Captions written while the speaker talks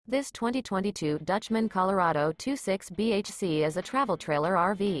This 2022 Dutchmen Colorado 26 BHC is a travel trailer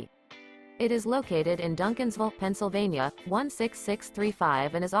RV. It is located in Duncansville, Pennsylvania,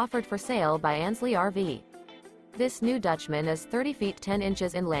 16635 and is offered for sale by Ansley RV. This new Dutchmen is 30 feet 10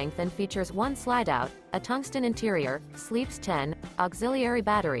 inches in length and features one slide-out, a tungsten interior, sleeps 10, auxiliary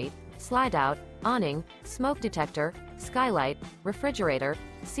battery, slide-out, awning, smoke detector, skylight, refrigerator,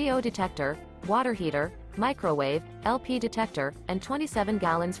 CO detector, water heater, microwave, LP detector, and 27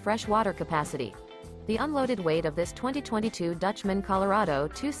 gallons fresh water capacity. The unloaded weight of this 2022 Dutchmen Colorado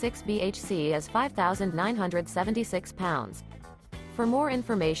 26 BHC is 5,976 pounds. For more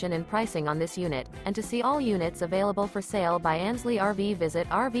information and pricing on this unit, and to see all units available for sale by Ansley RV, visit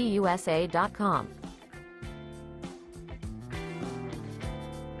RVUSA.com.